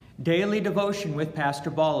Daily Devotion with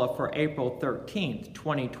Pastor Bala for April 13th,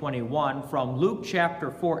 2021 from Luke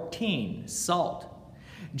chapter 14, Salt.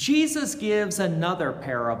 Jesus gives another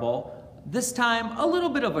parable, this time a little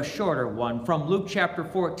bit of a shorter one, from Luke chapter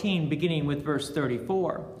 14 beginning with verse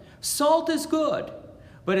 34. Salt is good,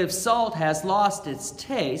 but if salt has lost its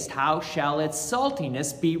taste, how shall its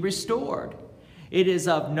saltiness be restored? It is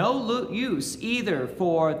of no use either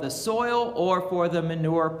for the soil or for the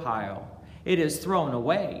manure pile. It is thrown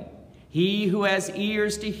away. He who has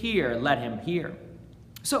ears to hear, let him hear.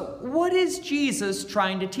 So what is Jesus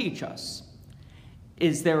trying to teach us?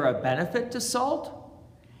 Is there a benefit to salt?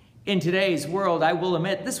 In today's world, I will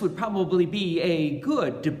admit, this would probably be a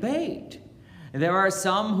good debate. There are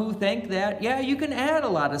some who think that, yeah, you can add a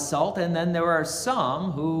lot of salt, and then there are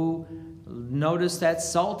some who notice that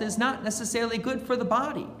salt is not necessarily good for the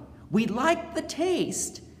body. We like the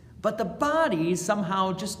taste, but the body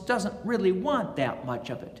somehow just doesn't really want that much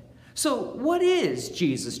of it. So what is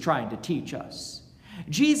Jesus trying to teach us?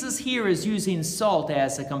 Jesus here is using salt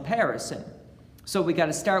as a comparison. So we got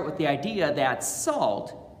to start with the idea that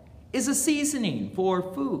salt is a seasoning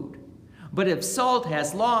for food. But if salt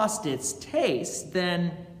has lost its taste,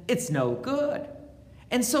 then it's no good.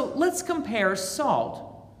 And so let's compare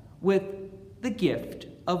salt with the gift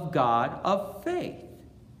of God of faith.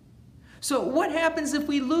 So what happens if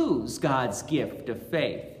we lose God's gift of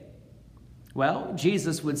faith? Well,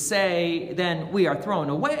 Jesus would say, then we are thrown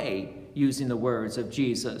away, using the words of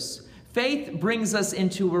Jesus. Faith brings us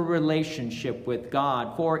into a relationship with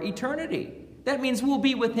God for eternity. That means we'll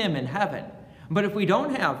be with Him in heaven. But if we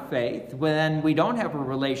don't have faith, then we don't have a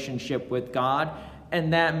relationship with God,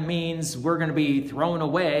 and that means we're going to be thrown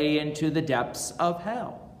away into the depths of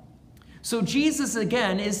hell. So Jesus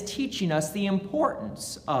again is teaching us the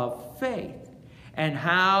importance of faith and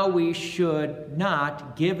how we should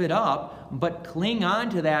not give it up, but cling on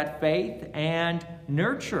to that faith and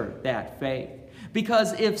nurture that faith.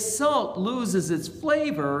 Because if salt loses its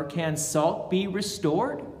flavor, can salt be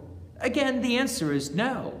restored? Again, the answer is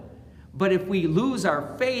no. But if we lose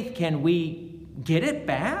our faith, can we get it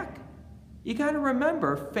back? You got to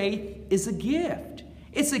remember, faith is a gift.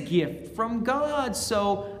 It's a gift from God,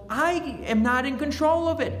 so I am not in control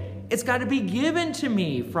of it. It's got to be given to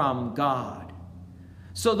me from God.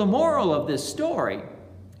 So the moral of this story,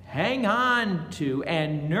 hang on to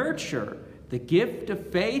and nurture the gift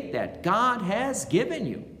of faith that God has given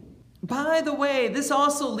you. By the way, this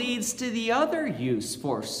also leads to the other use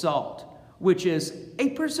for salt, which is a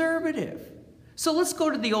preservative. So let's go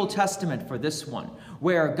to the Old Testament for this one,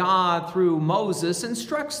 where God, through Moses,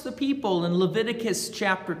 instructs the people in Leviticus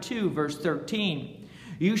chapter 2, verse 13.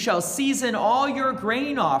 You shall season all your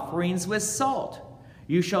grain offerings with salt.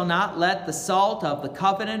 You shall not let the salt of the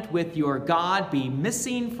covenant with your God be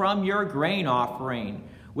missing from your grain offering.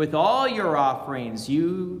 With all your offerings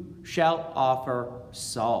you shall offer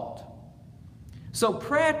salt. So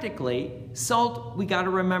practically, salt, we got to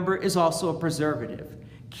remember, is also a preservative,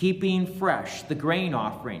 keeping fresh the grain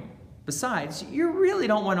offering. Besides, you really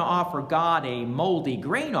don't want to offer God a moldy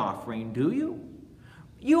grain offering, do you?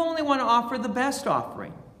 You only want to offer the best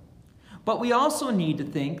offering. But we also need to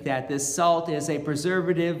think that this salt is a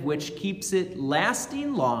preservative which keeps it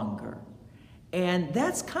lasting longer. And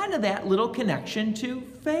that's kind of that little connection to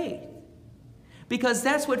faith. Because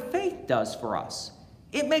that's what faith does for us.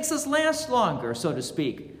 It makes us last longer, so to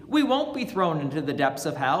speak. We won't be thrown into the depths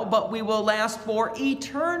of hell, but we will last for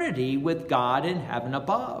eternity with God in heaven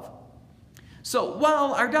above. So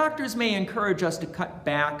while our doctors may encourage us to cut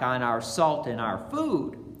back on our salt in our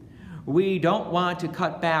food, we don't want to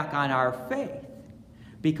cut back on our faith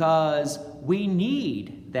because we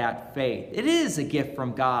need that faith. It is a gift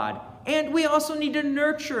from God, and we also need to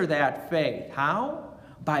nurture that faith. How?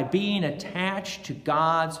 By being attached to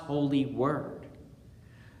God's holy word.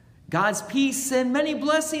 God's peace and many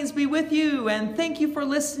blessings be with you, and thank you for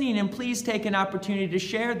listening, and please take an opportunity to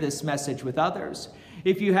share this message with others.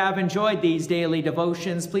 If you have enjoyed these daily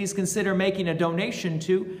devotions, please consider making a donation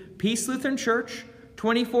to Peace Lutheran Church,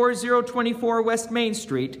 24024 West Main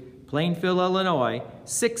Street, Plainfield, Illinois,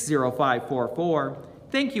 60544.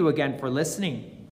 Thank you again for listening.